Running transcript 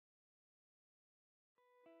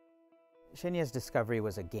Shinya's discovery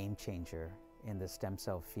was a game changer in the stem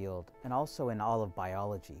cell field and also in all of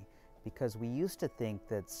biology, because we used to think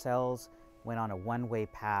that cells went on a one-way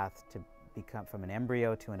path to become from an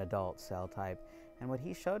embryo to an adult cell type. And what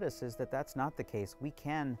he showed us is that that's not the case. We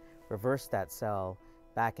can reverse that cell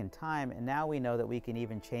back in time, and now we know that we can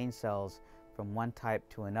even change cells from one type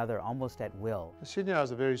to another almost at will. Shinya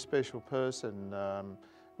is a very special person.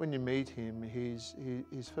 When you meet him,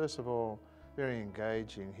 he's first of all very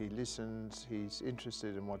engaging. He listens, he's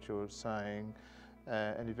interested in what you're saying,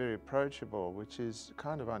 and he's very approachable, which is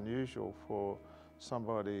kind of unusual for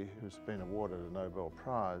somebody who's been awarded a Nobel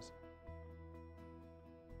Prize.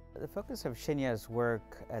 The focus of Shinya's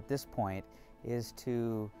work at this point is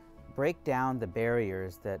to break down the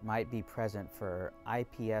barriers that might be present for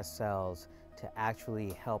iPS cells to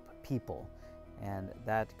actually help people. And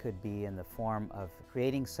that could be in the form of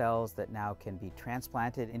creating cells that now can be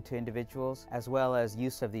transplanted into individuals, as well as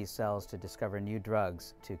use of these cells to discover new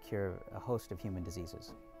drugs to cure a host of human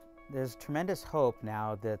diseases. There's tremendous hope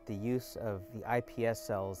now that the use of the iPS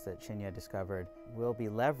cells that Shinya discovered will be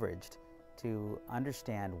leveraged to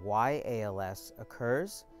understand why ALS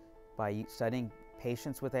occurs by studying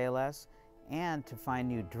patients with ALS, and to find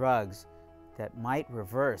new drugs that might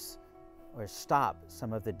reverse or stop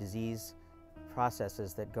some of the disease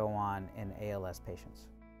processes that go on in ALS patients.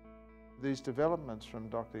 These developments from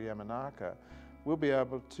Dr. Yamanaka will be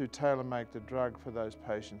able to tailor-make the drug for those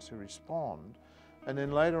patients who respond, and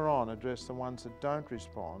then later on address the ones that don't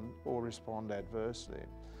respond or respond adversely.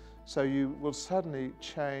 So you will suddenly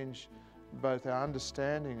change both our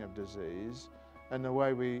understanding of disease and the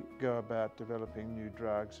way we go about developing new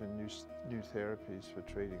drugs and new therapies for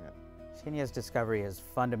treating it. Shinya's discovery has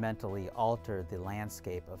fundamentally altered the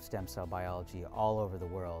landscape of stem cell biology all over the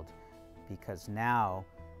world, because now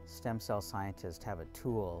stem cell scientists have a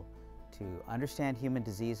tool to understand human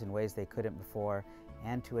disease in ways they couldn't before,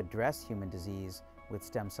 and to address human disease with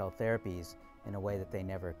stem cell therapies in a way that they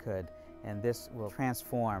never could. And this will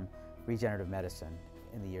transform regenerative medicine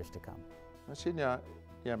in the years to come. Shinya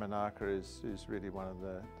Yamanaka is really one of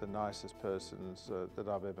the nicest persons that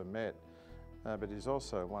I've ever met, but he's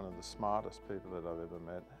also one of the smartest people that I've ever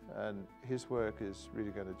met, and his work is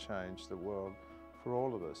really going to change the world for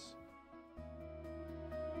all of us.